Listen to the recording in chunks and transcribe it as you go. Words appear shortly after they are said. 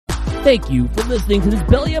Thank you for listening to this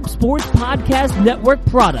Belly Up Sports Podcast Network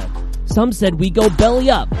product. Some said we go belly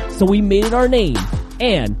up, so we made it our name,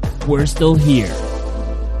 and we're still here.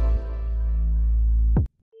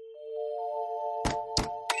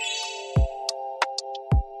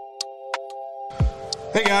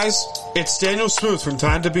 Hey guys, it's Daniel Smooth from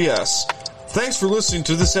Time to BS. Thanks for listening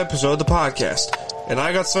to this episode of the podcast, and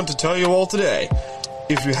I got something to tell you all today.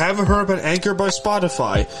 If you haven't heard about Anchor by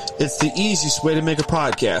Spotify, it's the easiest way to make a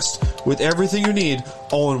podcast, with everything you need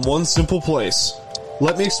all in one simple place.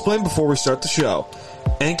 Let me explain before we start the show.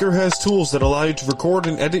 Anchor has tools that allow you to record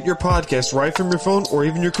and edit your podcast right from your phone or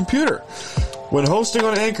even your computer. When hosting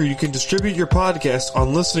on Anchor, you can distribute your podcast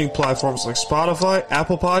on listening platforms like Spotify,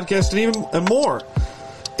 Apple Podcasts, and more.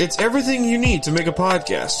 It's everything you need to make a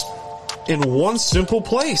podcast in one simple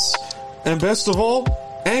place. And best of all,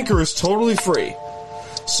 Anchor is totally free.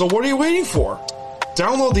 So what are you waiting for?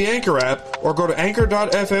 Download the Anchor app or go to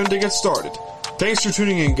anchor.fm to get started. Thanks for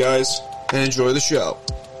tuning in, guys, and enjoy the show.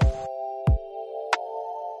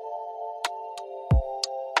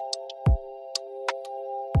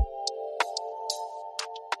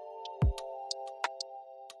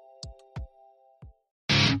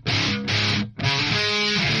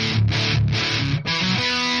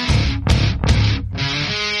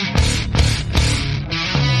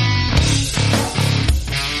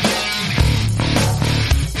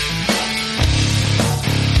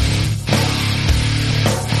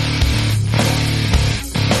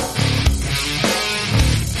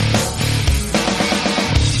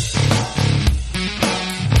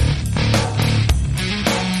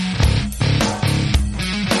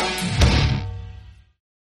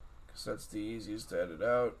 That's the easiest to edit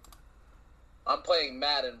out. I'm playing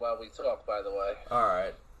Madden while we talk, by the way.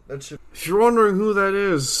 Alright. If you're wondering who that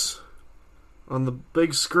is on the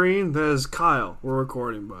big screen, that is Kyle. We're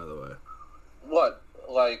recording, by the way. What?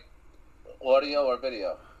 Like, audio or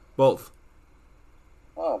video? Both.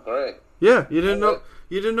 Oh, great. Yeah, you didn't know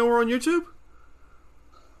we're on YouTube?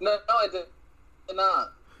 No, I did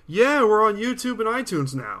not. Yeah, we're on YouTube and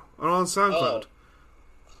iTunes now. And on SoundCloud. Oh,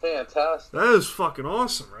 fantastic. That is fucking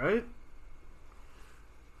awesome, right?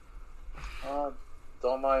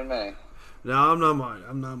 Don't mind me. No, I'm not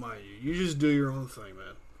minding you. You just do your own thing,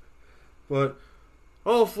 man. But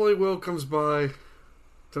hopefully Will comes by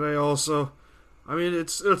today also. I mean,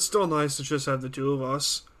 it's still nice to just have the two of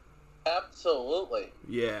us. Absolutely.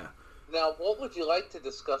 Yeah. Now, what would you like to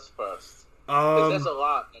discuss first? Because there's a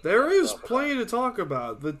lot. There is plenty to talk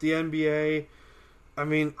about with the NBA. I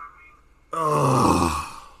mean,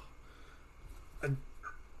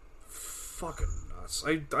 fucking nuts.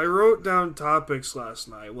 I wrote down topics last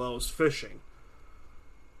night while I was fishing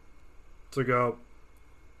to go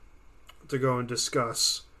and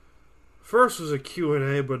discuss. First was a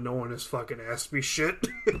Q&A, but no one has fucking asked me shit.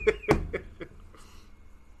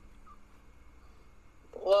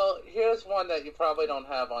 Well, here's one that you probably don't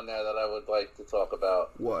have on there that I would like to talk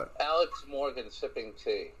about. What? Alex Morgan sipping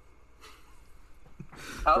tea.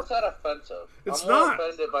 How's that offensive? It's I'm not. More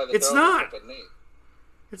offended by the It's girl not. sipping knee.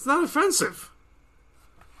 It's not offensive.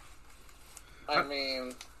 I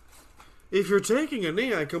mean, if you're taking a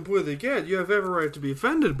knee, I completely get. You have every right to be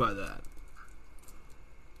offended by that.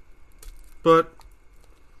 But,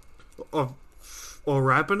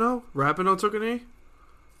 Rapinoe? Rapinoe took a knee?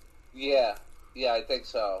 yeah, I think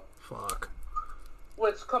so. Fuck.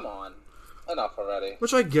 Which, come on, enough already.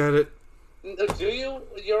 Which I get it. Do you?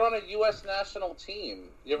 You're on a U.S. national team.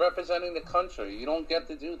 You're representing the country. You don't get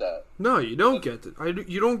to do that. No, you don't get to.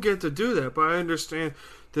 You don't get to do that. But I understand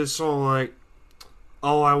this whole like,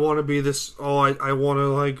 oh, I want to be this. Oh, I want to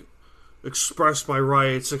like express my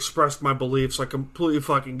rights, express my beliefs. I completely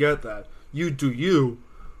fucking get that. You do you.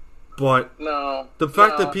 But no, the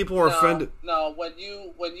fact that people are offended. No, when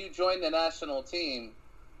you join the national team.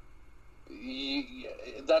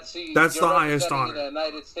 That's the highest honor. The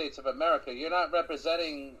United States of America. You're not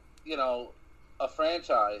representing, a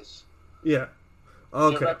franchise. Yeah.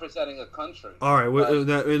 Okay. You're representing a country. All right.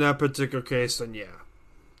 In that particular case, then yeah,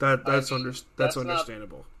 that's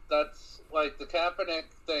understandable. That's like the Kaepernick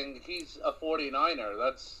thing. He's a 49er.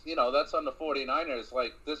 That's on the 49ers.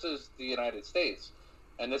 Like, this is the United States,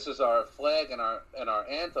 and this is our flag and our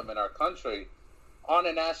anthem and our country on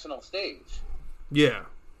a national stage. Yeah.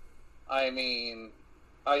 I mean,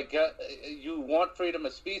 I get you want freedom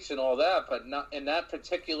of speech and all that, but not in that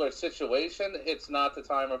particular situation. It's not the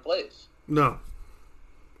time or place. No,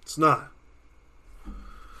 it's not.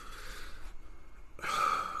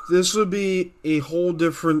 This would be a whole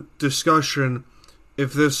different discussion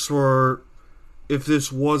if this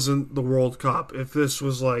wasn't the World Cup. If this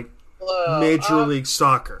was like Major League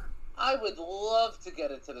Soccer. I would love to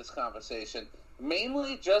get into this conversation,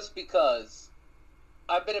 mainly just because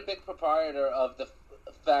I've been a big proprietor of the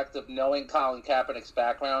fact of knowing Colin Kaepernick's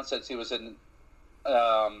background since he was in.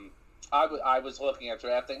 I was looking at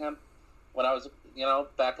drafting him when I was,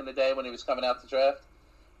 back in the day when he was coming out to draft,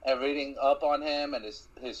 and reading up on him and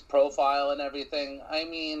his profile and everything. I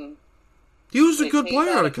mean, he was a good player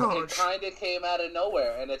out of college. It kind of came out of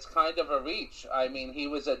nowhere, and it's kind of a reach. I mean, he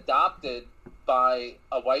was adopted by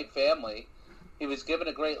a white family. He was given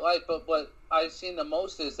a great life, but what I've seen the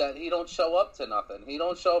most is that he don't show up to nothing. He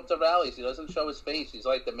don't show up to rallies. He doesn't show his face. He's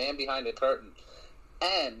like the man behind the curtain.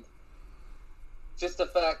 And just the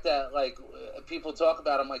fact that, like, people talk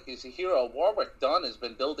about him like he's a hero. Warwick Dunn has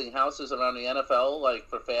been building houses around the NFL, like,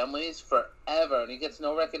 for families forever, and he gets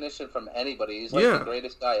no recognition from anybody. He's like the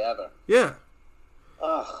greatest guy ever. Yeah.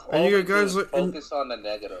 And you got guys like focus on the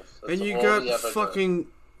negative. And you got fucking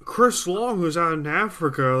Chris Long, who's out in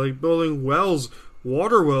Africa, like building wells,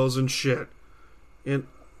 water wells and shit, and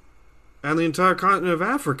the entire continent of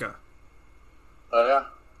Africa. Oh yeah.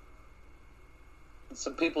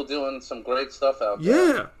 Some people doing some great stuff out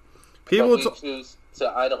there. Yeah. People choose to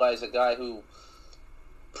idolize a guy who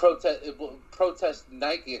protest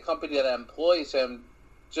Nike, a company that employs him,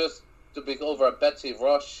 just to be over a Betsy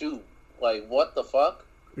Ross shoe. Like, what the fuck?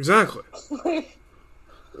 Exactly.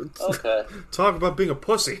 Okay. Talk about being a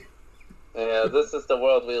pussy. Yeah, this is the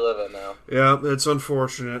world we live in now. Yeah, it's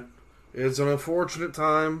unfortunate. It's an unfortunate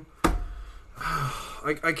time.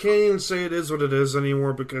 I can't even say it is what it is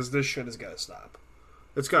anymore because this shit has got to stop.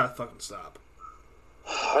 It's got to fucking stop.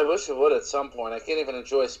 I wish it would at some point. I can't even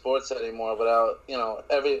enjoy sports anymore without,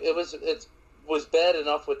 it was bad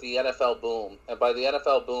enough with the NFL boom. And by the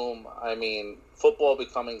NFL boom, I mean football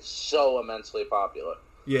becoming so immensely popular.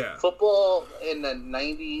 Yeah. Football in the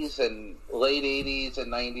 90s and late 80s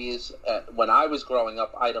and 90s, when I was growing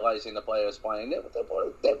up idolizing the players playing,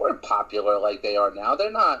 they weren't popular like they are now.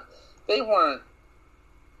 They weren't,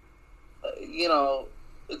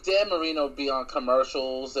 Dan Marino would be on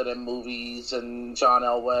commercials and in movies, and John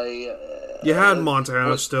Elway. You had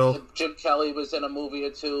Montana still. Jim Kelly was in a movie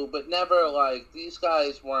or two, but never like, these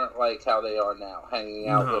guys weren't like how they are now, hanging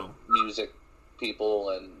out with music people,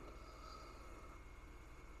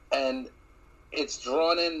 and it's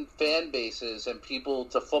drawn in fan bases and people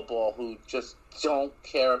to football who just don't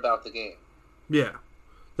care about the game. Yeah.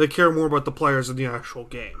 They care more about the players than the actual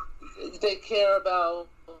game. They care about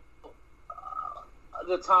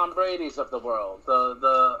the Tom Brady's of the world.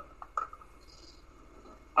 The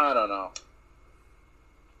I don't know.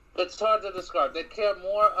 It's hard to describe. They care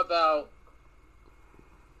more about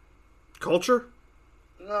culture?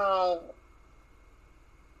 No.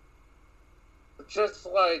 Just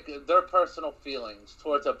like their personal feelings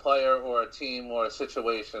towards a player or a team or a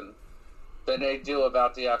situation than they do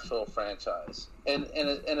about the actual franchise. In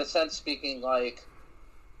a sense speaking, like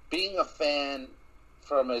being a fan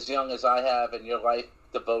from as young as I have in your life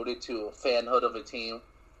devoted to a fanhood of a team.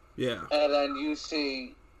 Yeah. And then you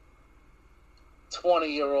see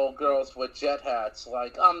 20-year-old girls with Jet hats,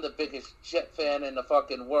 like, I'm the biggest Jet fan in the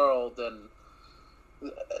fucking world, and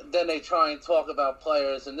then they try and talk about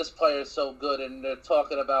players, and this player is so good, and they're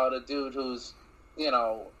talking about a dude who's,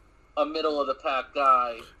 a middle-of-the-pack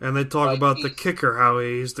guy. And they talk about the kicker, how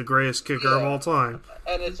he's the greatest kicker of all time.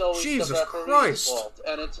 And it's always the referee's fault.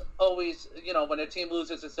 And it's always, when a team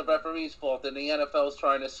loses, it's the referee's fault, and the NFL's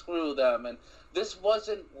trying to screw them. And this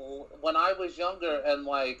wasn't, when I was younger, and,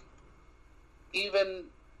 even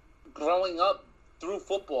growing up through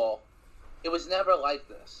football, it was never like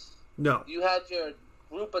this. No. You had your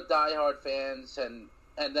group of diehard fans, and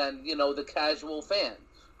then, the casual fan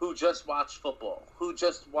who just watched football, who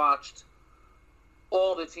just watched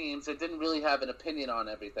all the teams and didn't really have an opinion on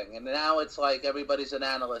everything. And now it's like everybody's an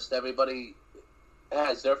analyst. Everybody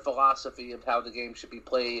has their philosophy of how the game should be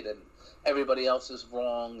played, and everybody else is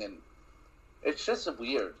wrong. And it's just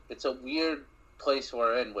weird. It's a weird place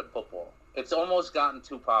we're in with football. It's almost gotten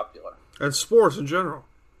too popular. And sports in general.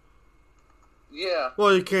 Yeah.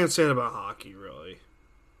 Well, you can't say it about hockey, really.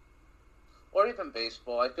 Or even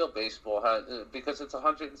baseball. I feel baseball has, because it's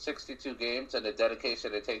 162 games and the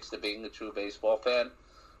dedication it takes to being a true baseball fan,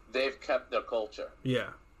 they've kept their culture. Yeah.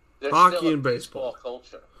 There's hockey still a and baseball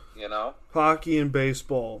culture, Hockey and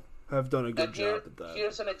baseball have done a good job at that.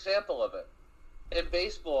 Here's an example of it. In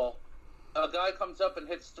baseball, a guy comes up and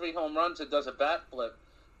hits 3 home runs and does a bat flip.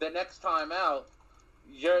 The next time out,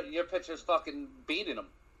 your pitcher's fucking beating him.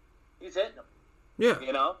 He's hitting him.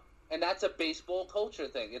 Yeah. And that's a baseball culture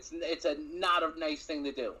thing. It's not a nice thing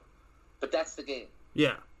to do, but that's the game.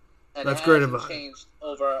 Yeah, and that's it great hasn't about it. Changed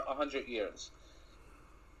over 100 years.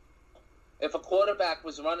 If a quarterback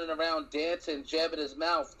was running around dancing, jabbing his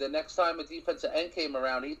mouth, the next time a defensive end came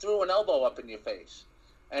around, he threw an elbow up in your face.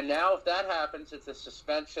 And now if that happens, it's a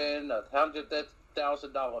suspension, a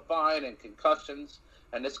 $100,000 fine, and concussions.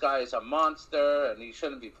 And this guy is a monster, and he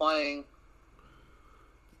shouldn't be playing.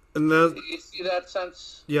 And that, you see that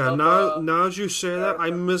sense? Yeah, of, now as you say that, I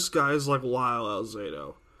miss guys like Lyle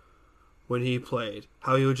Alzado when he played.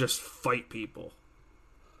 How he would just fight people.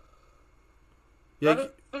 Yeah,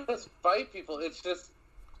 not just fight people. It's just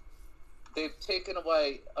they've taken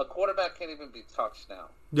away. A quarterback can't even be touched now.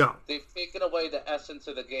 Yeah, they've taken away the essence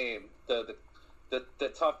of the game, the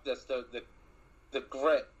toughness, the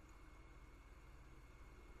grit.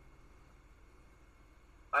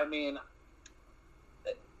 I mean,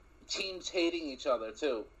 teams hating each other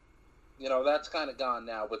too. You know, that's kind of gone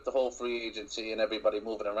now with the whole free agency and everybody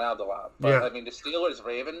moving around a lot. But yeah. I mean, the Steelers,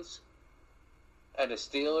 Ravens, and the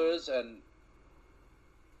Steelers and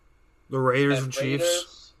the Raiders and Raiders,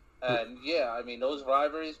 Chiefs. And yeah, I mean, those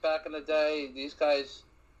rivalries back in the day, these guys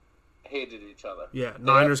hated each other. Yeah,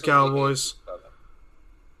 Niners, Cowboys.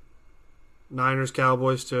 Niners,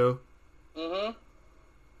 Cowboys too. Mm-hmm.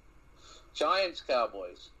 Giants,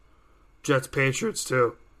 Cowboys. Jets, Patriots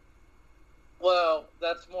too. Well,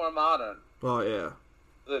 that's more modern. Oh yeah.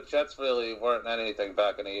 The Jets really weren't anything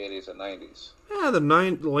back in the 80s and 90s. Yeah, the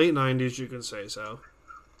late 90s, you can say so.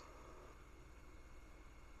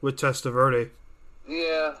 With Testaverde.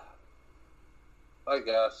 Yeah, I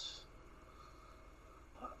guess.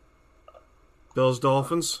 Bills,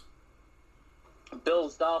 Dolphins.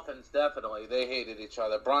 Bills, Dolphins, definitely. They hated each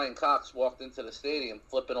other. Brian Cox walked into the stadium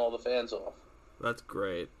flipping all the fans off. That's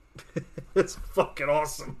great. It's fucking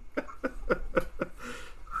awesome.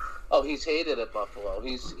 Oh, he's hated at Buffalo.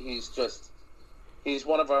 He's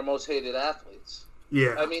one of our most hated athletes.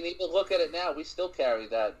 Yeah. I mean, even look at it now. We still carry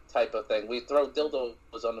that type of thing. We throw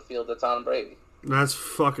dildos on the field at Tom Brady. That's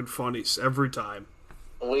fucking funny every time.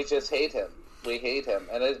 We just hate him. We hate him,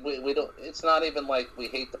 and we don't. It's not even like we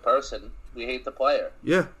hate the person. We hate the player.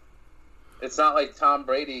 Yeah. It's not like Tom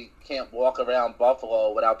Brady can't walk around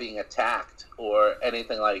Buffalo without being attacked or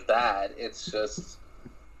anything like that. It's just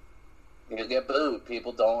you get booed.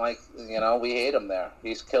 People don't like. We hate him there.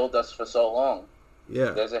 He's killed us for so long.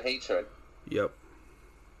 Yeah. There's a hatred. Yep.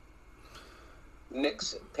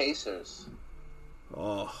 Knicks, Pacers.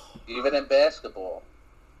 Oh. Even in basketball,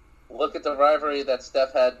 look at the rivalry that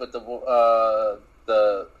Steph had with the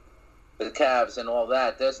Cavs and all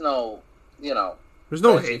that. There's no, there's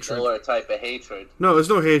no hatred. Miller type of hatred. No, there's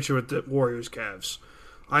no hatred with the Warriors, Cavs.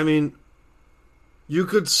 I mean, you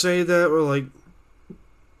could say that, or like,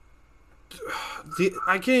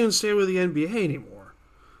 I can't even say it with the NBA anymore.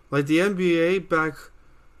 Like the NBA back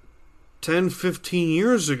 10, 15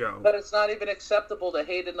 years ago. But it's not even acceptable to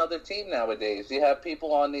hate another team nowadays. You have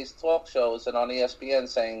people on these talk shows and on ESPN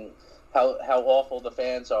saying how awful the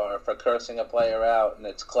fans are for cursing a player out, and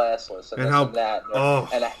it's classless, and this and that,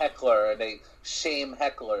 and a heckler, and they shame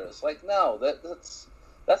hecklers. Like, no, that's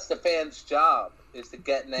the fans' job, is to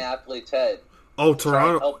get in the athlete's head. Oh,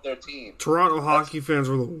 Toronto, help their team. Toronto hockey fans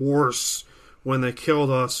were the worst when they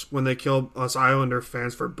killed us Islander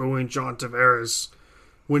fans for booing John Tavares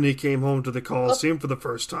when he came home to the Coliseum for the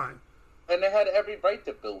first time. And they had every right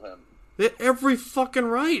to boo him. They had every fucking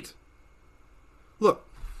right. Look,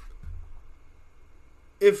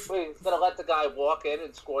 if he's going to let the guy walk in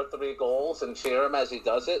and score 3 goals and cheer him as he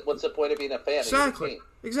does it, what's the point of being a fan?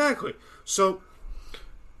 Exactly. So,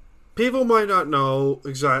 people might not know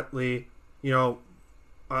exactly, I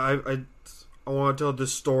want to tell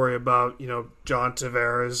this story about, John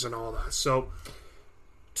Tavares and all that. So,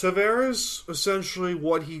 Tavares, essentially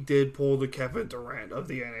what he did pulled the Kevin Durant of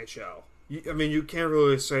the NHL. I mean, you can't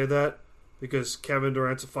really say that because Kevin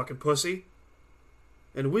Durant's a fucking pussy.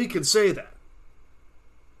 And we can say that.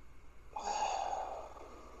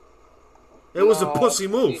 It was a pussy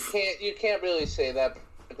move. You can't really say that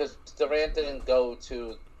because Durant didn't go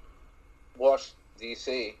to Washington,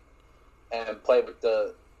 D.C. and play with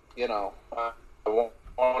the, I want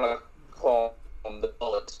to call them the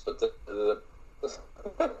Bullets, but the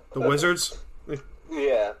Wizards?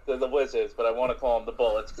 Yeah, the Wizards, but I want to call them the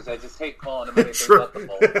Bullets because I just hate calling them anything but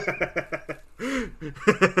the Bullets.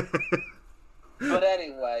 But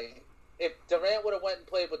anyway, if Durant would have went and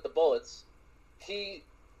played with the Bullets, he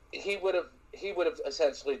would have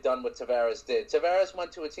essentially done what Tavares did. Tavares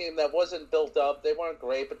went to a team that wasn't built up. They weren't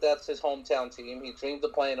great, but that's his hometown team. He dreamed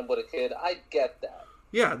of playing them with a kid. I get that.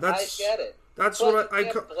 Yeah, I get it. That's but what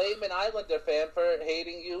you can't blame an Islander fan for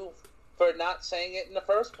hating you for not saying it in the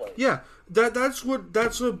first place. Yeah, that's what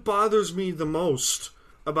bothers me the most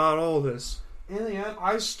about all this in the end,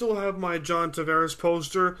 I still have my John Tavares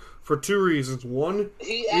poster for two reasons. One,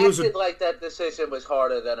 he acted like that decision was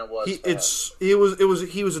harder than it was. He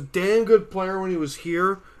was a damn good player when he was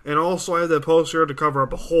here, and also I had that poster to cover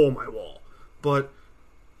up a hole in my wall. But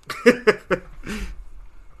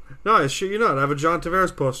no, I shit you not. I have a John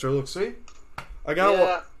Tavares poster. Look, see, I got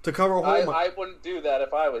one to cover a hole. I wouldn't do that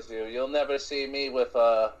if I was you. You'll never see me with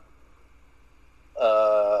a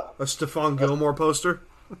Stephon Gilmore poster.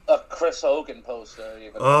 A Chris Hogan poster,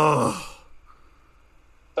 even. Oh.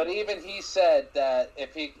 But even he said that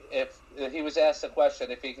if he was asked the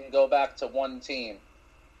question if he can go back to one team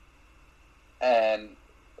and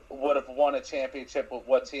would have won a championship, with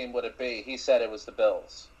what team would it be? He said it was the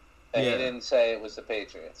Bills, and he didn't say it was the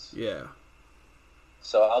Patriots. Yeah.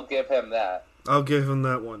 So I'll give him that. I'll give him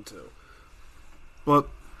that one too. But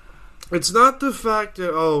it's not the fact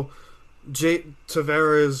that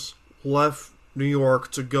Tavares left New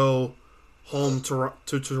York to go home to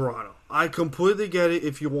Toronto. I completely get it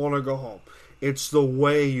if you want to go home. It's the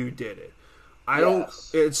way you did it.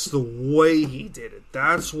 It's the way he did it.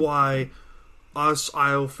 That's why us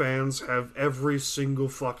Isle fans have every single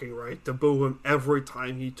fucking right to boo him every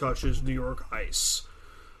time he touches New York ice.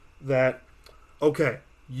 That, okay,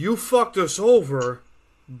 you fucked us over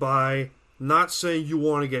by not saying you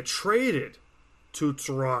want to get traded to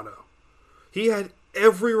Toronto. He had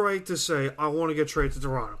every right to say, I want to get traded to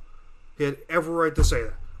Toronto. He had every right to say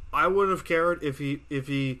that. I wouldn't have cared if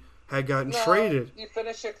he had gotten traded. You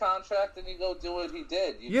finish your contract and you go do what he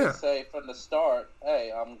did. You just say from the start,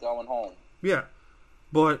 hey, I'm going home. Yeah.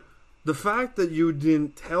 But the fact that you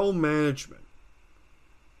didn't tell management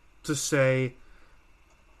to say,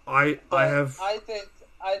 I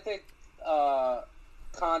think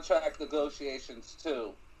contract negotiations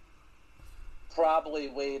too probably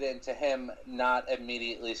weighed into him not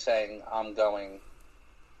immediately saying, I'm going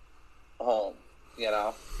home. You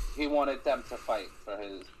know, he wanted them to fight for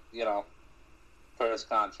his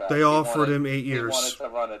contract. They offered him 8 years. He wanted to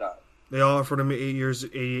run it up. They offered him 8 years,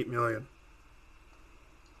 $88 million.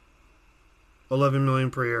 $11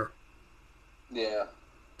 million per year. Yeah.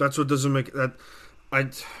 That's what doesn't make that.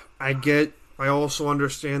 I also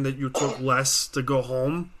understand that you took less to go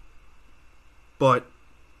home, but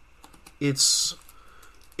it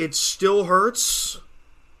still hurts.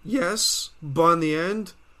 Yes, but in the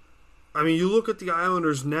end, I mean, you look at the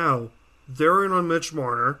Islanders now. They're in on Mitch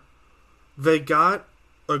Marner. They got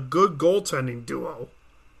a good goaltending duo.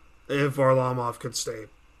 If Varlamov can stay,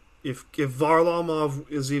 if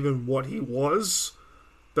Varlamov is even what he was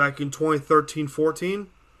back in 2013-14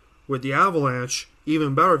 with the Avalanche,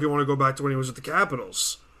 even better if you want to go back to when he was at the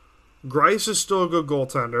Capitals. Greiss is still a good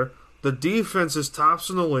goaltender. The defense is tops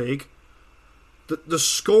in the league. The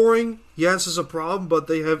scoring, yes, is a problem, but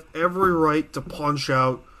they have every right to punch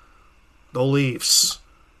out the Leafs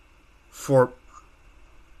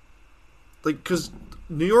because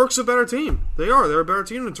New York's a better team. They're a better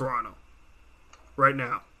team than Toronto right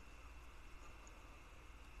now.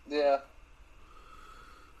 Yeah.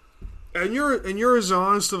 And you're as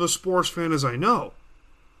honest of a sports fan as I know.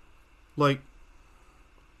 Like,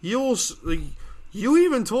 you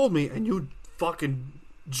even told me, and you fucking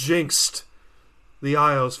jinxed the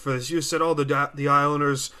Isles for this. You said, the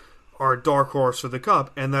Islanders are a dark horse for the Cup,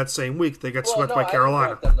 and that same week they get swept by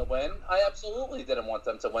Carolina. I didn't want them to win. I absolutely didn't want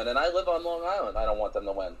them to win, and I live on Long Island. I don't want them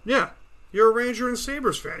to win. Yeah. You're a Ranger and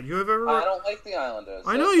Sabres fan. You have every right. I don't like the Islanders.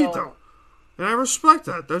 I know you don't. And I respect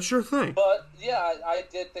that. That's your thing. But, yeah, I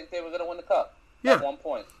did think they were going to win the Cup at one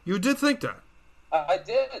point. You did think that. I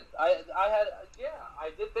did. I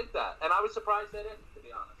did think that. And I was surprised they didn't, to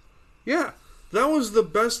be honest. Yeah. That was the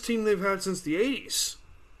best team they've had since the 80s.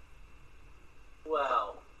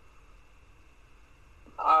 Well.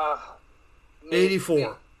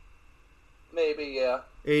 84. Maybe, yeah.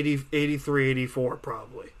 83, 84,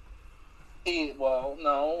 probably. Yeah.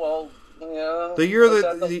 The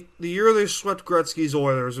year they swept Gretzky's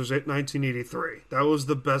Oilers was 1983. That was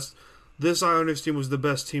the best. This Islanders team was the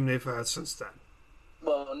best team they've had since then.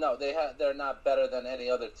 Well, no, they're not better than any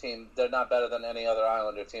other team. They're not better than any other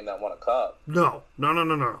Islander team that won a cup. No.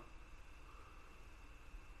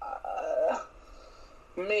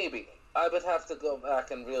 Maybe. I would have to go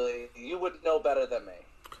back and really... You would know better than me,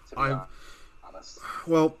 to be honest.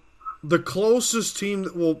 Well, the closest team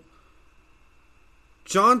that will...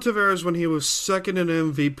 John Tavares, when he was second in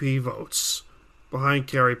MVP votes, behind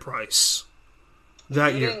Carey Price,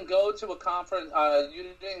 that year. You didn't go to a conference... you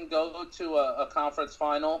didn't go to a conference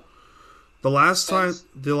final? The last time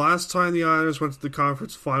the Islanders went to the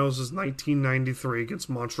conference finals was 1993 against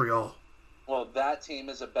Montreal. Well, that team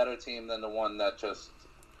is a better team than the one that just...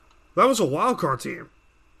 That was a wild card team.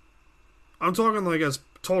 I'm talking like as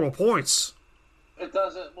total points. It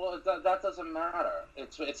doesn't. Well, that doesn't matter.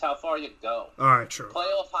 It's how far you go. All right, true.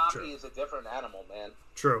 Playoff hockey is a different animal, man.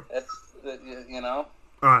 True. It's you know.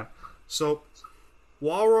 All right. So,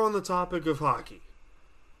 while we're on the topic of hockey,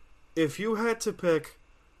 if you had to pick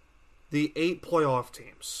the 8 playoff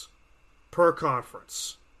teams per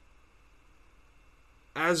conference,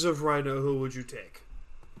 as of right now, who would you take?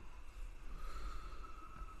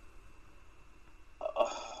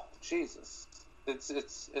 Oh, Jesus.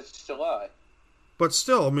 It's July. But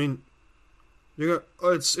still, I mean, you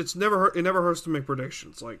got it never hurts to make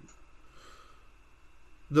predictions. Like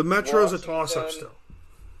the Metro's a toss-up still.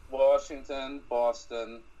 Washington,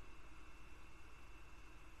 Boston,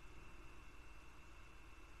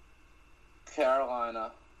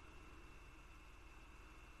 Carolina,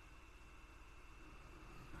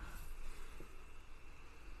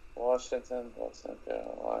 Washington, Boston,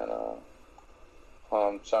 Carolina.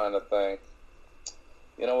 I'm trying to think.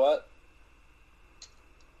 You know what?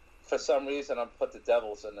 For some reason, I'm put the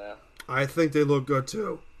Devils in there. I think they look good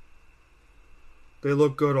too. They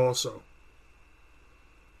look good also.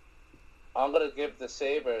 I'm going to give the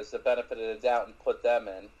Sabres the benefit of the doubt and put them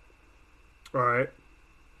in. All right.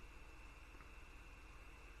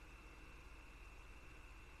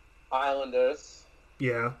 Islanders.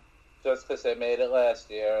 Yeah. Just because they made it last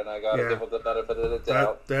year, and I got to give them the benefit of the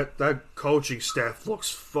doubt. That coaching staff looks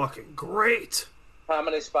fucking great. How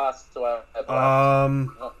many spots do I have?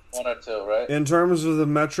 1 or 2, right? In terms of the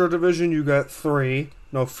Metro Division, you got 4.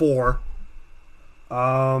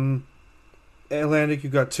 Atlantic, you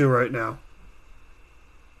got 2 right now.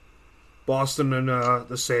 Boston and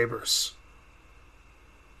the Sabres.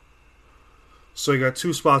 So you got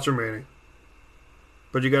 2 spots remaining.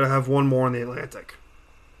 But you got to have 1 more in the Atlantic.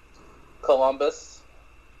 Columbus.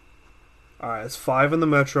 Alright, it's 5 in the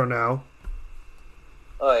Metro now.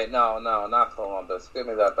 Wait, no, not Columbus. Give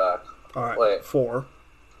me that back. Alright, wait. 4.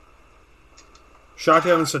 Shocked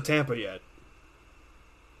you haven't said Tampa yet.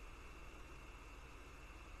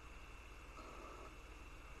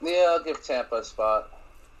 Yeah, I'll give Tampa a spot.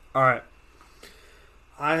 Alright.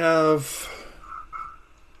 I have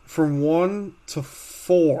from 1 to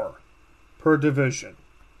 4 per division.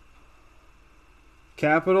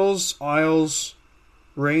 Capitals, Isles,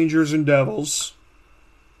 Rangers, and Devils.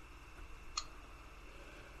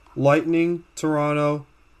 Lightning, Toronto,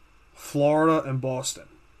 Florida, and Boston.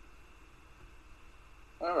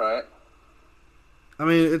 All right. I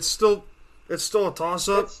mean, it's still a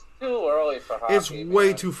toss-up. It's too early for hockey. It's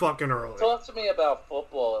way too fucking early. Talk to me about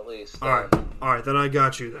football at least. All right, then I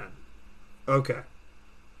got you then. Okay.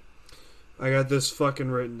 I got this fucking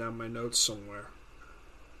written down my notes somewhere.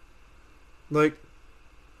 Like,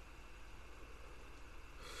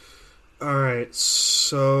 all right,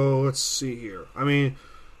 so let's see here. I mean,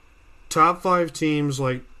 top 5 teams,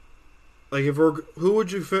 like if who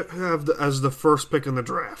would you have as the first pick in the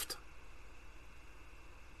draft?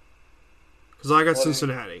 Because I got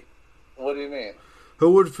Cincinnati. What do you mean?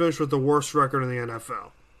 Who would finish with the worst record in the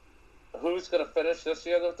NFL? Who's going to finish this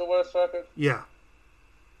year with the worst record? Yeah.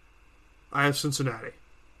 I have Cincinnati.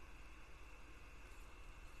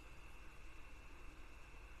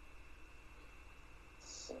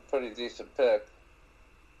 It's a pretty decent pick.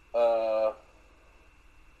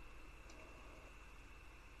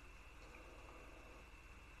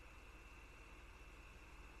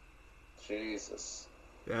 Jesus.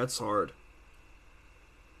 Yeah, it's hard.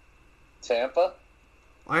 Tampa?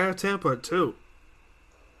 I have Tampa at 2.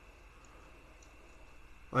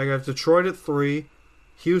 I have Detroit at 3,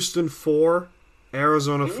 Houston 4,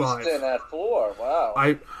 Arizona 5. Houston at 4.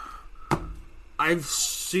 Wow. I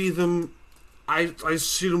see them. I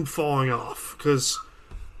see them falling off because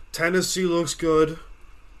Tennessee looks good,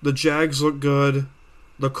 the Jags look good,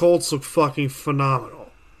 the Colts look fucking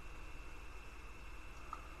phenomenal,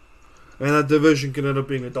 and that division can end up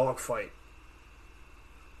being a dogfight.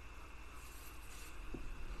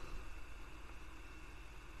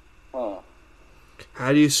 Huh.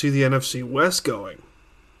 How do you see the NFC West going?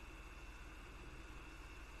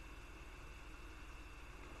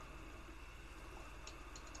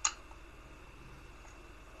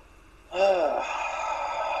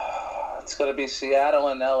 It's going to be Seattle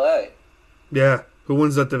and LA. Yeah, who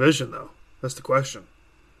wins that division though? That's the question.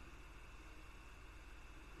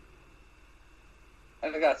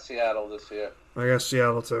 I got Seattle this year. I got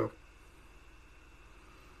Seattle too.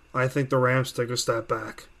 I think the Rams take a step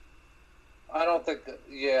back. I don't think.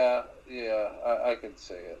 Yeah, I can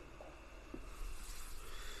see it.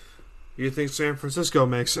 You think San Francisco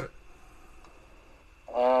makes it?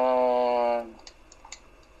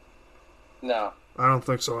 No. I don't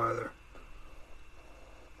think so either.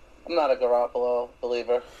 I'm not a Garoppolo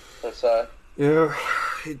believer, per se. Yeah,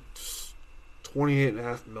 it's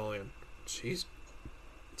 $28.5 million. Jeez.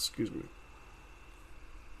 Excuse me.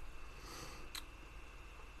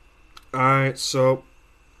 Alright, so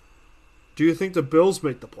do you think the Bills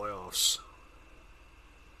make the playoffs?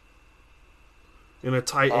 In a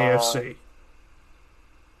tight AFC.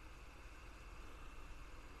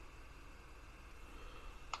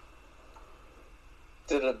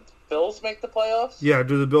 Did the Bills make the playoffs? Yeah,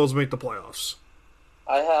 do the Bills make the playoffs?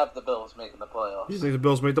 I have the Bills making the playoffs. You think the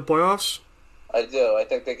Bills make the playoffs? I do. I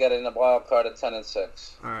think they get in the wild card at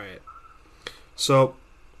 10-6. Alright. So,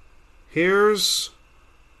 here's...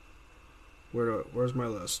 Where's my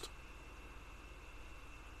list?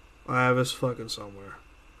 I have this fucking somewhere.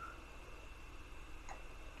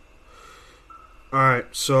 Alright,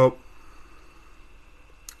 so...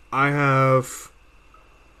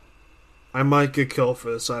 I might get killed for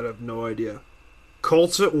this, I have no idea.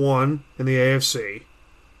 Colts at 1 in the AFC.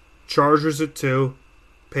 Chargers at 2.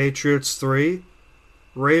 Patriots 3.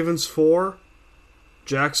 Ravens 4.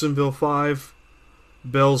 Jacksonville 5.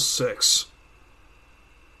 Bills 6.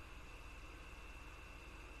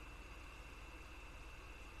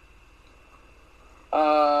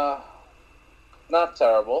 Not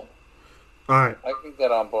terrible. Alright. I can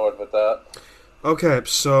get on board with that. Okay,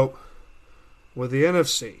 so with the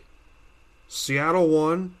NFC, Seattle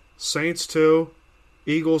 1, Saints 2,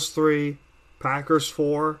 Eagles 3, Packers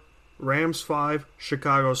 4, Rams 5,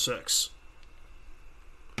 Chicago 6.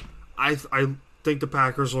 I think the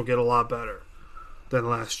Packers will get a lot better than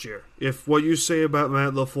last year. If what you say about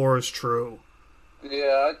Matt LaFleur is true,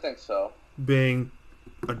 Yeah, I think so. being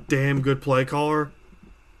a damn good play caller,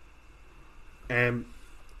 and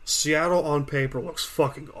Seattle on paper looks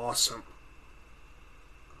fucking awesome.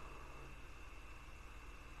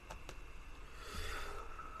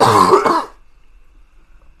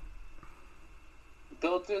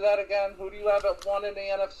 Go through that again. Who do you have at 1 in the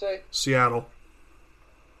NFC? Seattle.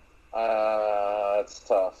 It's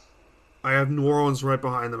tough. I have New Orleans right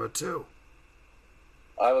behind them at 2.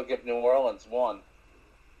 I would give New Orleans 1.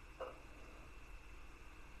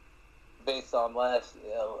 Based on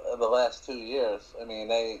the last 2 years. I mean,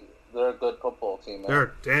 they're a good football team. They're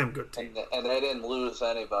a damn good team. And they didn't lose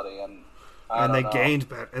anybody. And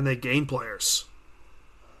they gained players.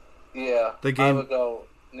 Yeah, I would go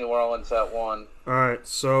New Orleans at 1. Alright,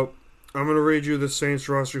 so I'm going to read you the Saints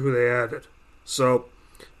roster who they added. So,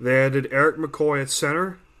 they added Eric McCoy at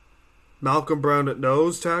center, Malcolm Brown at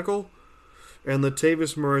nose tackle, and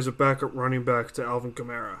Latavius Murray as a backup running back to Alvin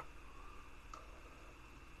Kamara.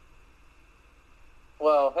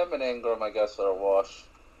 Well, him and Ingram, I guess, are a wash.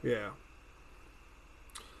 Yeah.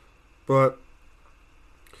 But,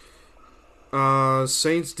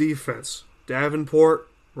 Saints defense, Davenport,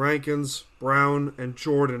 Rankins, Brown, and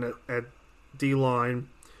Jordan at D-line,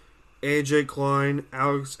 A.J. Klein,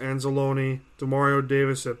 Alex Anzalone, Demario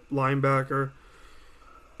Davis at linebacker,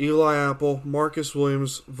 Eli Apple, Marcus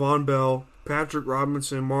Williams, Von Bell, Patrick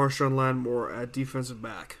Robinson, Marshawn Lattimore at defensive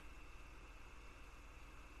back.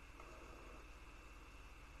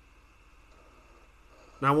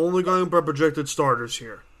 Now, I'm only going by projected starters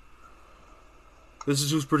here. This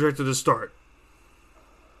is who's projected to start.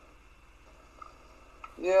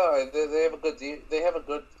 Yeah, they have a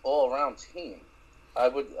good all around team.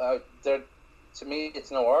 To me,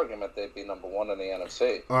 it's no argument they'd be number 1 in the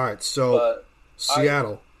NFC. All right, so but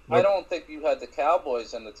Seattle. I don't think you had the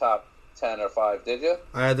Cowboys in the top 10 or 5, did you?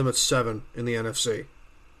 I had them at 7 in the NFC.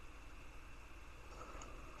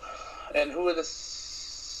 And who are the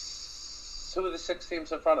 6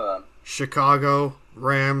 teams in front of them? Chicago,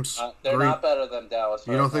 Rams. They're not better than Dallas.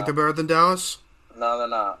 You don't think they're better than Dallas? No, they're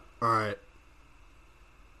not. All right.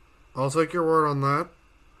 I'll take your word on that.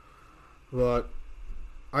 But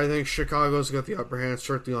I think Chicago's got the upper hand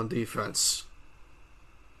strictly on defense.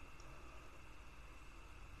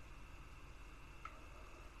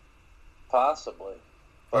 Possibly.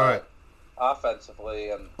 But all right.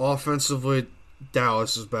 Offensively,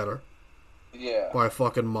 Dallas is better. Yeah. By a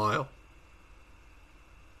fucking mile.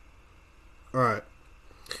 All right.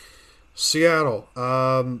 Seattle.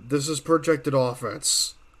 This is projected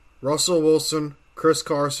offense. Russell Wilson, Chris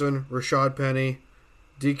Carson, Rashad Penny,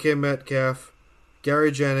 DK Metcalf,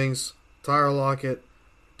 Gary Jennings, Tyler Lockett,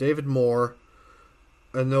 David Moore,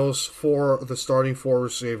 and those 4 are the starting 4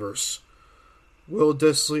 receivers. Will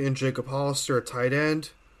Dissly and Jacob Hollister at tight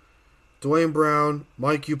end. Dwayne Brown,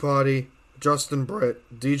 Mike Iupati, Justin Britt,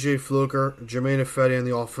 DJ Fluker, Jermaine Ifedi on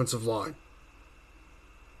the offensive line.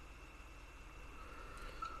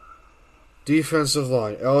 Defensive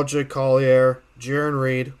line, LJ Collier, Jaron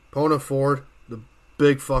Reed, Pona Ford, the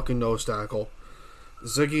big fucking nose tackle,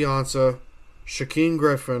 Ziggy Ansah, Shaquem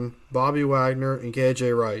Griffin, Bobby Wagner, and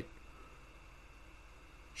KJ Wright.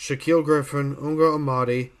 Shaquille Griffin, Unga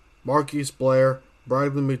Amadi, Marquise Blair,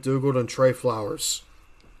 Bradley McDougald, and Trey Flowers.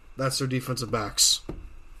 That's their defensive backs.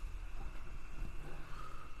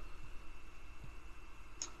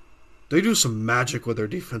 They do some magic with their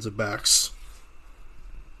defensive backs.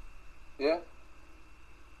 Yeah.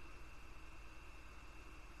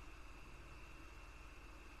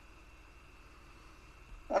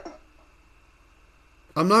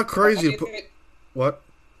 I'm not crazy to put... What?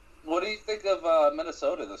 What do you think of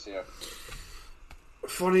Minnesota this year?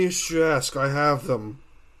 Funny you should ask. I have them.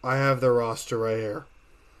 I have their roster right here.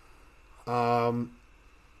 I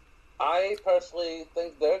personally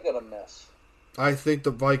think they're going to miss. I think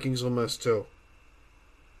the Vikings will miss too.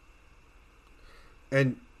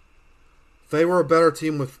 And they were a better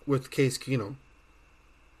team with Case Keenum.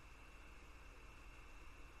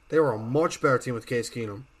 They were a much better team with Case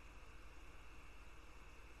Keenum.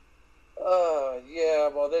 Yeah,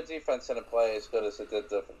 well, their defense didn't play as good as it did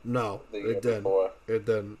the year it didn't. before. It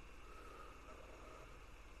didn't.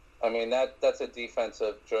 I mean, that's a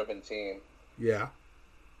defensive-driven team. Yeah.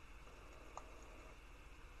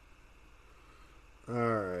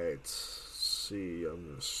 Alright. Let's see. I'm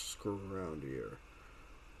going to screw around here.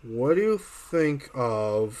 What do you think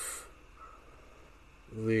of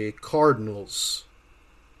the Cardinals?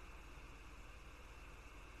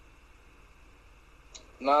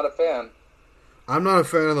 Not a fan. I'm not a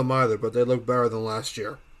fan of them either, but they look better than last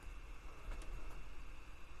year.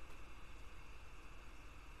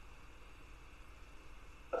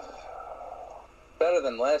 Better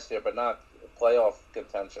than last year, but not playoff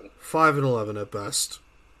contention. 5-11 at best.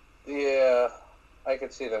 Yeah, I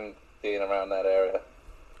could see them being around that area.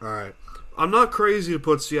 All right. I'm not crazy to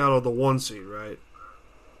put Seattle the 1 seed, right?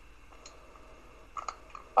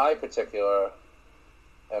 I particular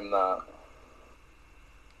am not.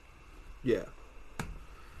 Yeah.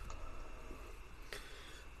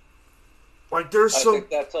 Like there's I think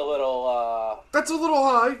that's a little. That's a little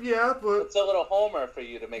high, yeah, but it's a little homer for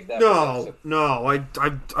you to make that. No, I'm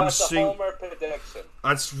that's seeing. That's a homer prediction.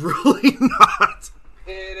 That's really not.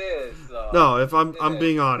 It is. No, if I'm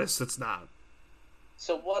being honest, it's not.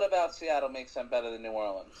 So what about Seattle makes them better than New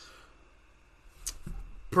Orleans?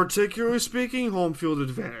 Particularly speaking, home field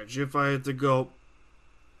advantage. If I had to go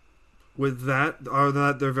with that, other than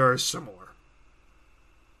that, they're very similar.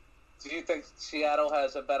 Do you think Seattle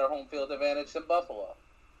has a better home field advantage than Buffalo?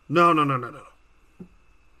 No. No.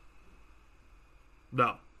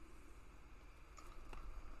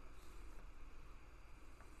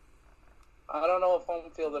 I don't know if home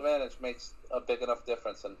field advantage makes a big enough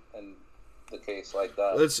difference in the case like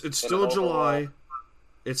that. It's still July.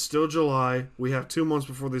 It's still July. We have 2 months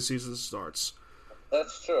before the season starts.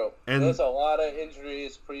 That's true. And there's a lot of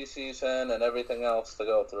injuries preseason and everything else to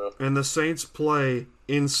go through. And the Saints play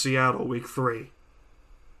in Seattle week 3.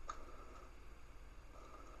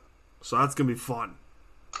 So that's going to be fun.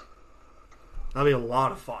 That'll be a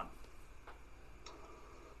lot of fun.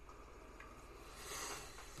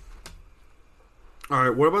 All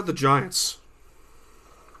right, what about the Giants?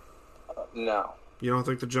 No. You don't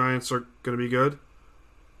think the Giants are going to be good?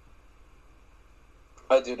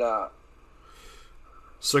 I do not.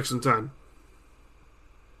 6-10.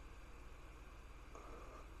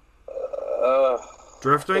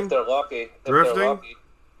 Drifting? If they're lucky. Drifting?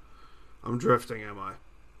 I'm drifting, am I?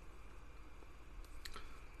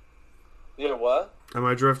 You're what? Am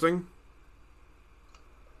I drifting?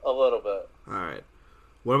 A little bit. Alright.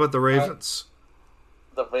 What about the Ravens?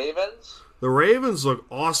 The Ravens? The Ravens look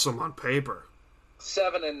awesome on paper.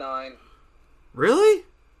 7-9. Really?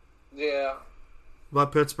 Yeah. What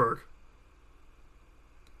about Pittsburgh?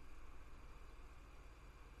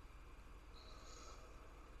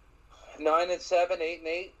 9-7,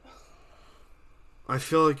 8-8. I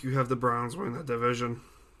feel like you have the Browns winning that division.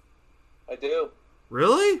 I do.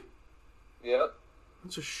 Really? Yep.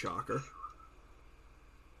 That's a shocker.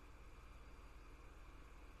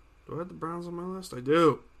 Do I have the Browns on my list? I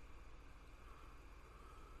do.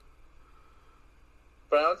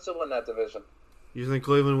 Browns to win that division. You think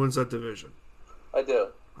Cleveland wins that division? I do.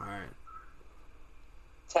 Alright.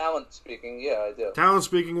 Talent speaking, yeah, I do. Talent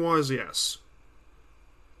speaking wise, yes.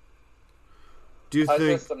 Do you think...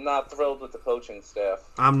 I just am not thrilled with the coaching staff.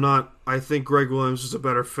 I'm not. I think Greg Williams is a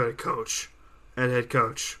better fit coach and head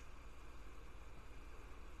coach.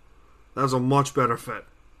 That was a much better fit.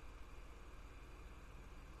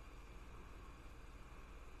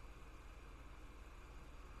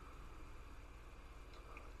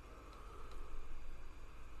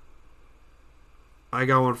 I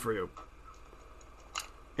got one for you.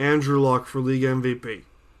 Andrew Luck for league MVP.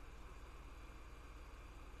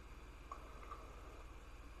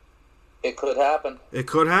 It could happen. It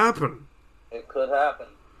could happen. It could happen.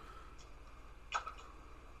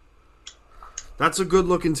 That's a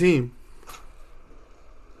good-looking team.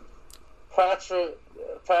 Patrick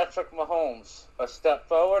Mahomes, a step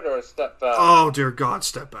forward or a step back? Oh, dear God,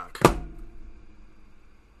 step back.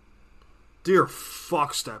 Dear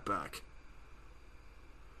fuck, step back.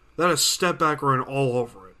 That is step back written all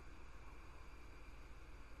over it.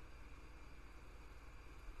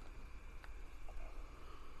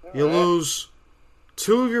 You lose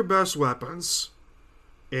two of your best weapons,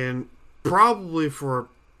 and probably for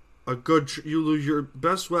a good... You lose your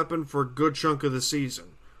best weapon for a good chunk of the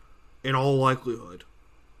season, in all likelihood.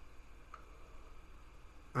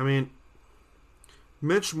 I mean,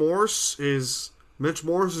 Mitch Morse is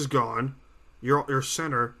gone. Your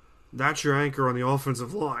center. That's your anchor on the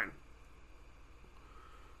offensive line.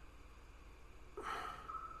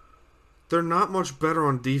 They're not much better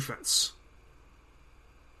on defense.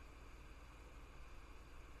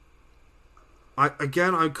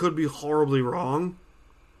 I could be horribly wrong,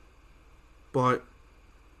 but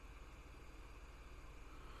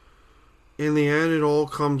in the end, it all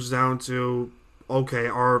comes down to, okay,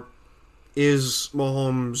 is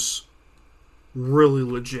Mahomes really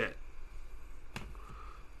legit?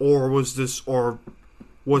 Or was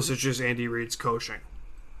it just Andy Reid's coaching?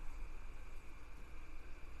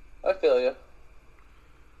 I feel you.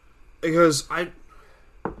 Because I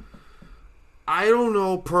don't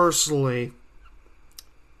know personally.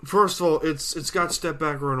 First of all, it's got step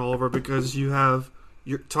back run all over because you have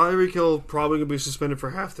your Tyreek Hill probably going to be suspended for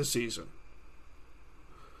half the season.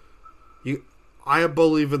 I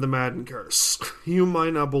believe in the Madden curse. You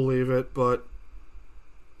might not believe it, but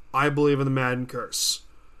I believe in the Madden curse.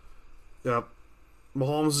 Yep.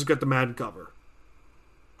 Mahomes has got the Madden cover.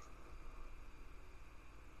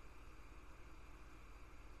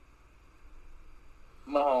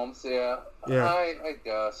 Mahomes, yeah. I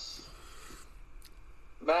guess.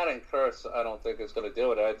 Madden curse, I don't think is going to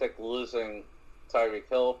do it. I think losing Tyreek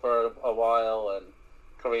Hill for a while and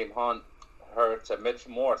Kareem Hunt hurts, and Mitch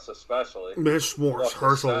Morse especially. Mitch Morse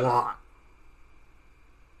hurts a lot.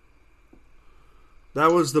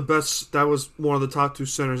 That was the best. That was one of the top two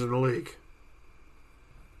centers in the league.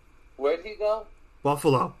 Where'd he go?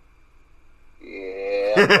 Buffalo.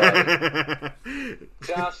 Yeah.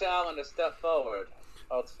 Josh Allen a step forward.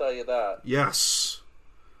 I'll tell you that. Yes.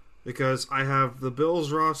 Because I have the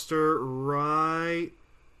Bills roster right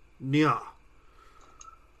now.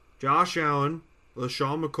 Josh Allen,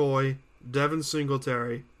 LaShawn McCoy, Devin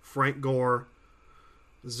Singletary, Frank Gore,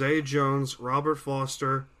 Zay Jones, Robert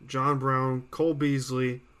Foster, John Brown, Cole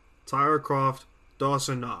Beasley, Tyler Kroft,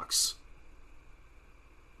 Dawson Knox.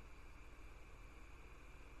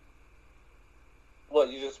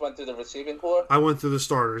 What, you just went through the receiving core? I went through the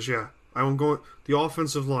starters, yeah. I'm going the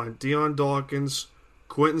offensive line. Deion Dawkins,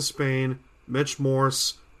 Quentin Spain, Mitch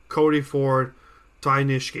Morse, Cody Ford, Ty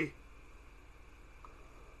Nishke.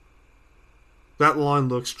 That line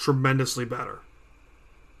looks tremendously better.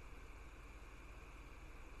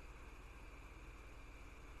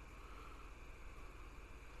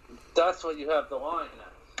 That's what you have the line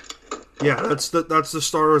as. Yeah, that's the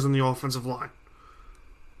starters in the offensive line.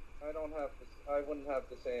 I wouldn't have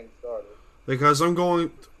the same starters. Because I'm going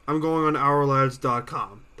on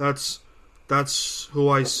OurLads.com. That's who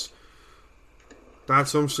I'm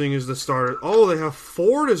seeing as the starter. Oh, they have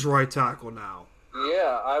Ford as right tackle now.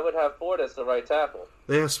 Yeah, I would have Ford as the right tackle.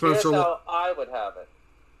 They have Spencer. Here's how I would have it.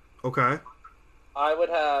 Okay. I would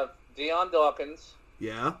have Deion Dawkins.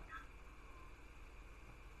 Yeah.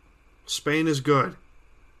 Spain is good.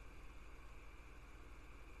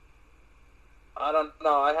 I don't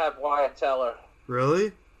know. I have Wyatt Teller.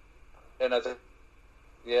 Really? And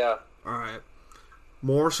yeah. All right.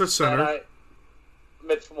 Morse at center. And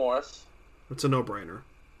Mitch Morse. It's a no-brainer.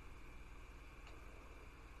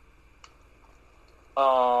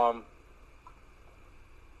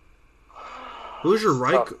 Who's your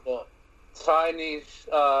right? Ty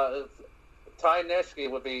Nishke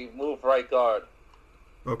would be move right guard.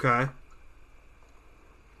 Okay.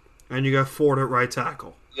 And you got Ford at right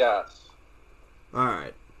tackle. Yes. All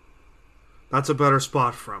right. That's a better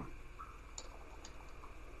spot for him.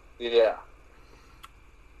 Yeah.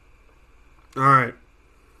 All right.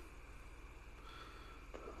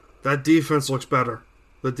 That defense looks better.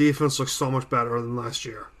 The defense looks so much better than last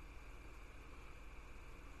year.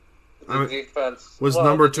 The defense was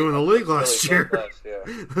number 2 in the league last year. Last year.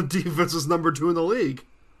 The defense was number 2 in the league.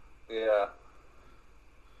 Yeah.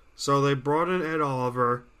 So they brought in Ed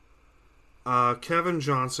Oliver, Kevin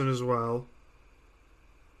Johnson as well.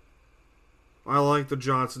 I like the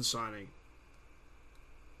Johnson signing.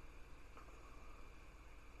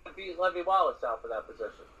 Levy Wallace out for that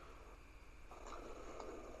position.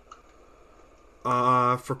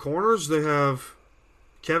 For corners, they have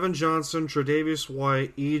Kevin Johnson, Tre'Davious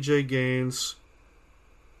White, E.J. Gaines.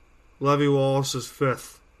 Levy Wallace is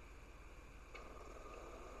 5th.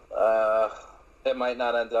 It might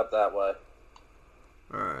not end up that way.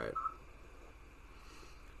 Alright.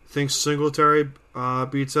 Think Singletary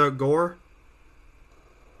beats out Gore?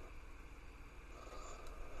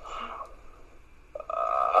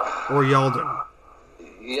 Or Yeldon?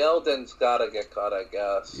 Yeldon's got to get cut, I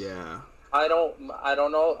guess. Yeah. I don't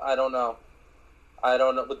know.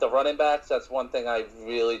 With the running backs, that's one thing I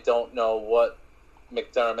really don't know what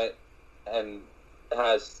McDermott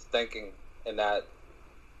has thinking in that.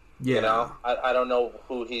 Yeah. You know, I don't know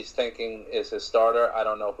who he's thinking is his starter. I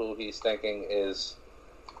don't know who he's thinking is.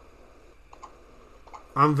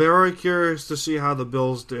 I'm very curious to see how the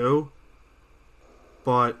Bills do,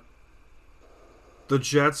 but the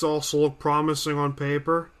Jets also look promising on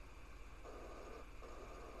paper.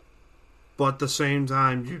 But at the same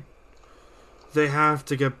time, they have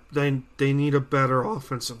to get they need a better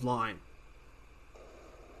offensive line.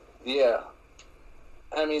 Yeah.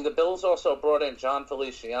 I mean, the Bills also brought in John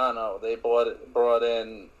Feliciano. They brought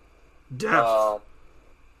in Depth.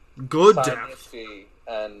 Good depth.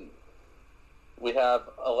 And we have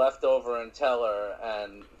a leftover in Teller,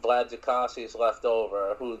 and Vlad Ducassi's left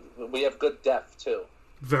over. We have good depth, too.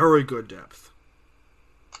 Very good depth.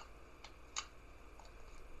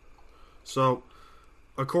 So,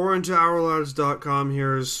 according to OurLads.com,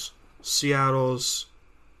 here's Seattle's.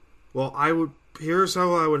 Well, here's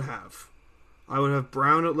how I would have. I would have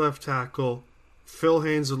Brown at left tackle, Phil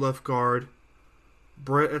Haynes at left guard,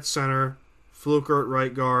 Brett at center, Fluker at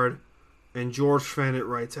right guard, and George Fenn at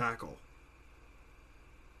right tackle.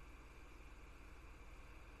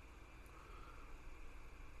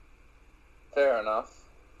 Fair enough.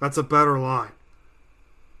 That's a better line.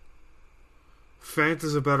 Fant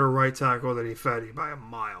is a better right tackle than Ifedi by a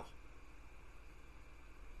mile.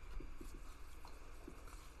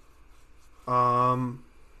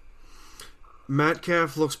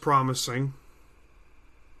 Metcalf looks promising.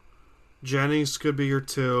 Jennings could be your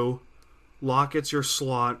 2. Lockett's your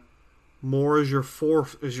slot. Moore is your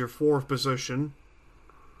fourth position.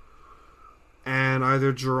 And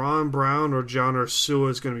either Jerron Brown or John Ursua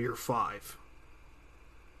is going to be your 5.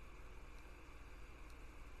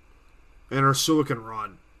 And Ursua can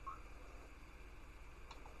run.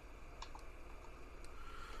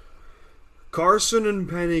 Carson and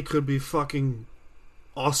Penny could be fucking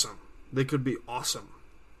awesome. They could be awesome.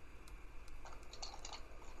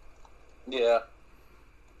 Yeah.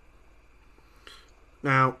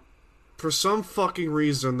 Now, for some fucking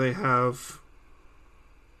reason, they have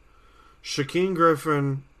Shaquem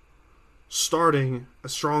Griffin starting a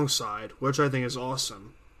strong side, which I think is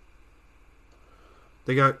awesome.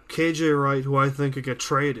 They got KJ Wright, who I think could get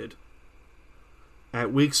traded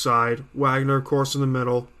at weak side. Wagner, of course, in the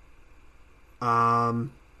middle.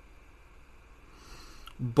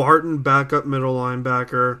 Barton, backup middle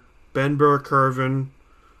linebacker. Ben Burr-Kirven,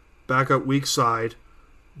 backup weak side.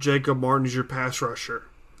 Jacob Martin is your pass rusher.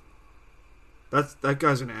 That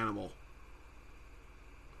guy's an animal.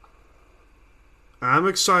 I'm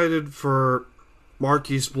excited for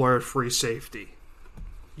Marquise Blair free safety.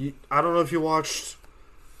 I don't know if you watched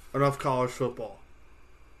enough college football.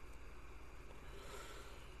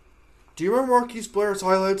 Do you remember Marquise Blair's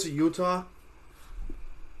highlights at Utah?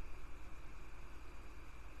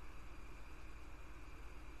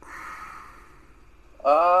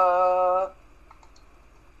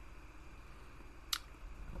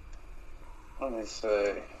 Let me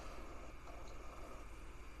see.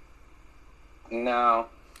 No.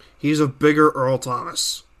 He's a bigger Earl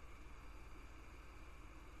Thomas.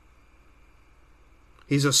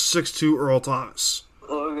 He's a 6'2" Earl Thomas.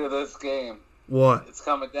 Look at this game. What? It's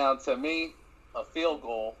coming down to me, a field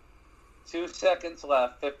goal, 2 seconds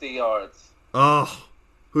left, 50 yards. Oh,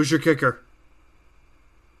 who's your kicker?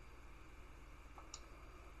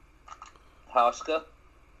 Hauschka.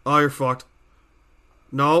 Oh, you're fucked.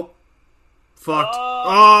 Nope. Fucked.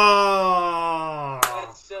 Oh! Oh! It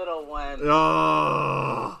should have went.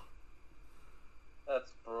 Oh!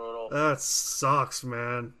 That's brutal. That sucks,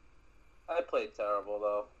 man. I played terrible,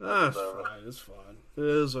 though. That's fine. It's fine. It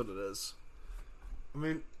is what it is. I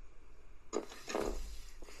mean,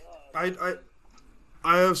 I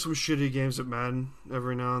have some shitty games at Madden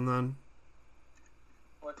every now and then.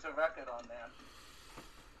 What's your record on there?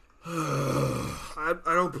 I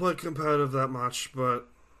don't play competitive that much, but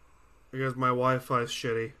because my Wi-Fi is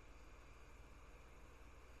shitty.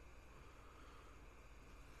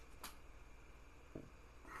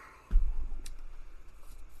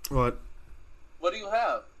 What? What do you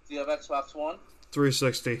have? Do you have Xbox One?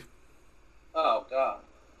 360. Oh God,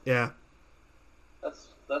 Yeah. that's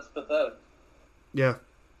pathetic. Yeah.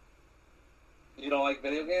 You don't like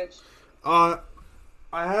video games? I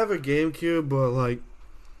have a GameCube, but like,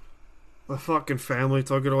 my fucking family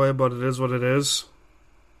took it away. But it is what it is.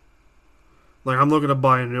 Like, I'm looking to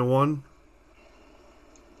buy a new one.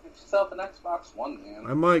 Get yourself an Xbox One, man.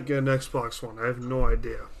 I might get an Xbox One. I have no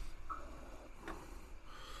idea.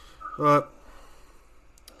 But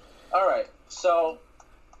All right, so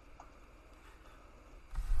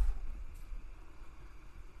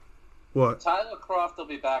what? Tyler Croft will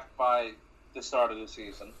be back by the start of the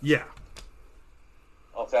season. Yeah.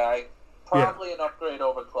 Okay, probably an upgrade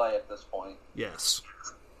over Clay at this point. Yes.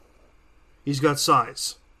 He's got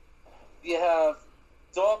size. You have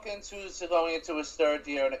Dawkins, who's going into his third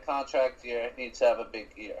year in a contract year, needs to have a big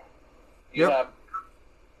year. You Yep. have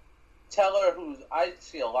Teller, who I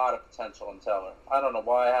see a lot of potential in Teller. I don't know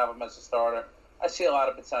why I have him as a starter. I see a lot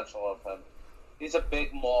of potential of him. He's a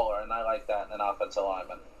big mauler, and I like that in an offensive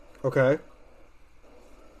lineman. Okay.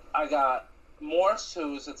 I got Morse,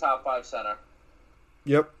 who's a top 5 center.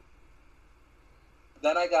 Yep.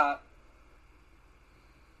 Then I got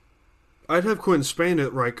I'd have Quentin Spain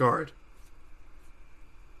at right guard.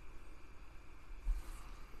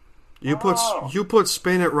 You put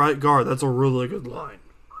Spain at right guard. That's a really good line.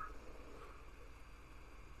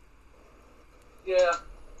 yeah,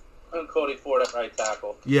 and Cody Ford at right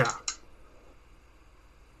tackle. Yeah.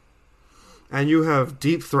 And you have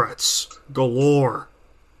deep threats galore.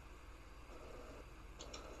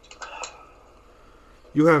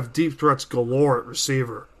 You have deep threats galore at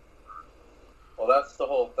receiver. Well, that's the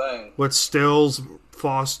whole thing. With Stills,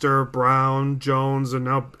 Foster, Brown, Jones,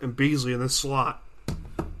 and Beasley in the slot.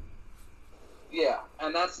 Yeah,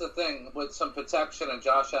 and that's the thing. With some protection and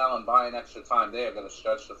Josh Allen buying extra time, they are going to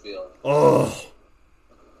stretch the field. Oh.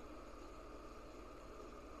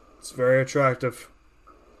 It's very attractive.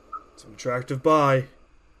 It's an attractive buy.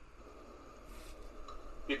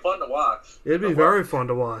 Be fun to watch. It'd be very fun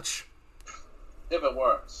to watch. If it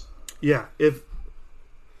works. Yeah, if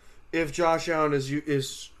Josh Allen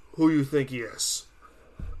is who you think he is.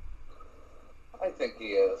 I think he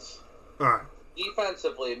is. All right.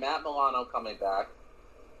 Defensively, Matt Milano coming back.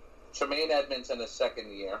 Tremaine Edmonds in his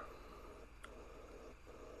second year.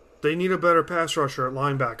 They need a better pass rusher at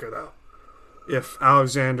linebacker, though. If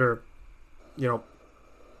Alexander, Well,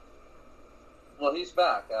 he's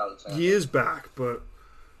back, Alexander. he is back, but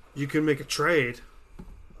you can make a trade.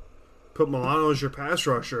 Put Milano as your pass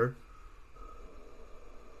rusher.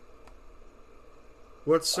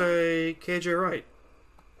 Let's say KJ Wright.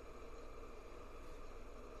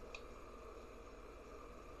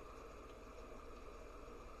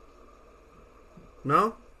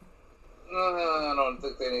 No? I don't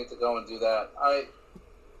think they need to go and do that.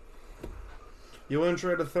 You wouldn't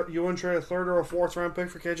trade a third or a fourth round pick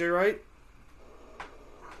for KJ Wright?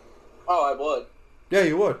 I would. Yeah,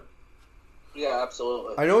 you would. Yeah,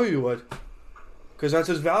 absolutely. I know you would. Because that's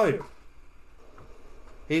his value.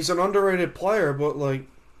 He's an underrated player, but, like,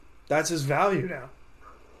 that's his value now.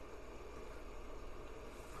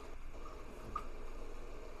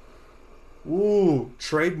 Ooh,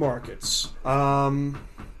 trade markets. Jaron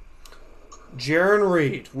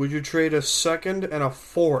Reed. Would you trade a second and a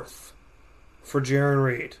fourth for Jaron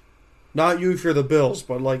Reed? Not you if you're the Bills,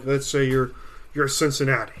 but, like, let's say you're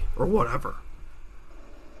Cincinnati or whatever.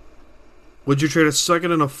 Would you trade a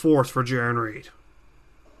second and a fourth for Jaron Reed?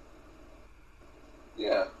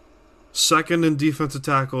 Yeah. Second in defensive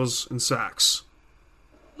tackles and sacks.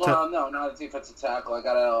 Well, no, not a defensive tackle. I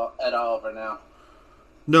got Ed Oliver now.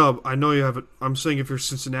 No, I know you have it. I'm saying if you're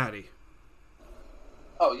Cincinnati.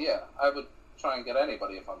 Oh, yeah. I would try and get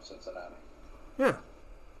anybody if I'm Cincinnati. Yeah.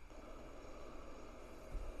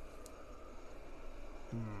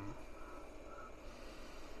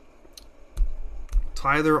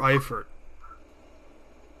 Tyler Eifert.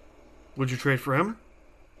 Would you trade for him?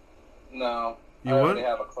 No. You I would? already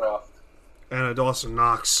have a Croft. And a Dawson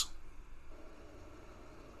Knox.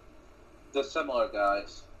 They're similar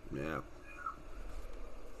guys. Yeah.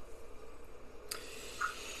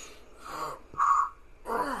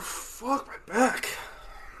 Oh, fuck my back.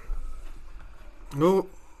 Oh,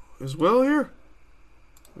 is Will here?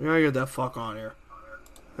 We gotta get that fuck on here.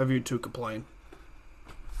 Have you two complain.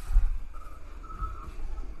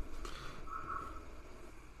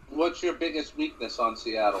 What's your biggest weakness on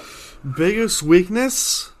Seattle? Biggest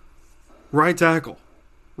weakness? Right tackle.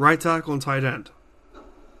 Right tackle and tight end.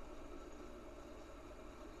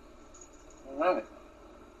 All right.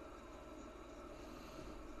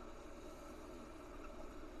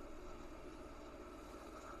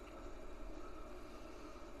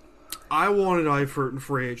 wanted Eifert in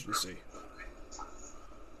free agency.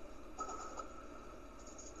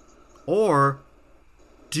 Or,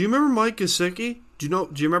 do you remember Mike Gesicki? Do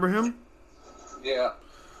you remember him? Yeah.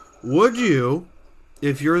 Would you,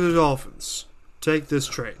 if you're the Dolphins, take this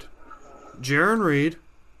trade? Jarran Reed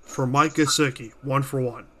for Mike Gesicki,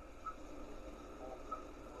 1-for-1.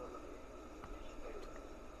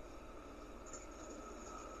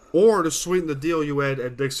 Or to sweeten the deal, you add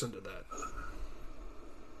Ed Dixon to that.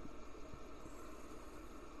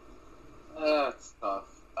 That's tough.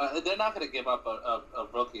 They're not going to give up a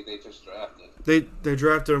rookie they just drafted. They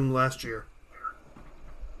drafted him last year.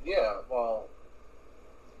 Yeah, well,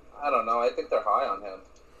 I don't know. I think they're high on him.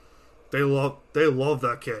 They love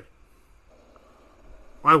that kid.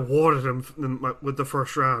 I wanted him with the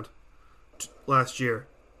first round last year.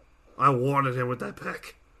 I wanted him with that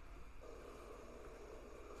pick.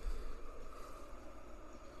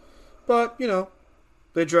 But,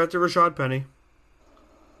 they drafted Rashad Penny.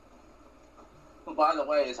 Who, by the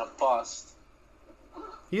way, is a bust.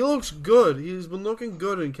 He looks good. He's been looking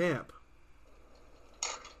good in camp.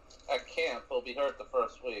 At camp, he'll be hurt the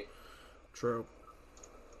first week. True.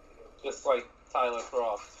 Just like Tyler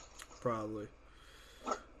Croft. Probably.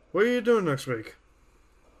 What are you doing next week?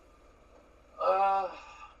 Not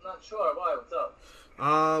sure. Why? What's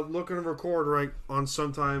up? Looking to record right on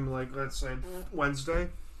sometime, like, let's say, Wednesday.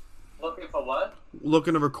 Looking for what?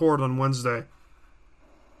 Looking to record on Wednesday.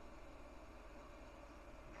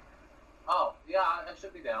 Oh, yeah, I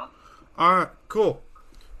should be down. Alright, cool.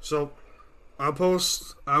 So, I'll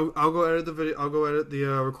go edit the video, I'll go edit the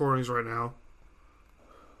recordings right now.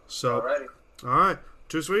 So, Alrighty. Alright,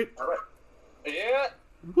 too sweet? Alright. Yeah.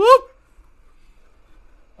 Whoop!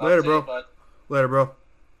 I'll Later, see bro. you, bud. Later, bro.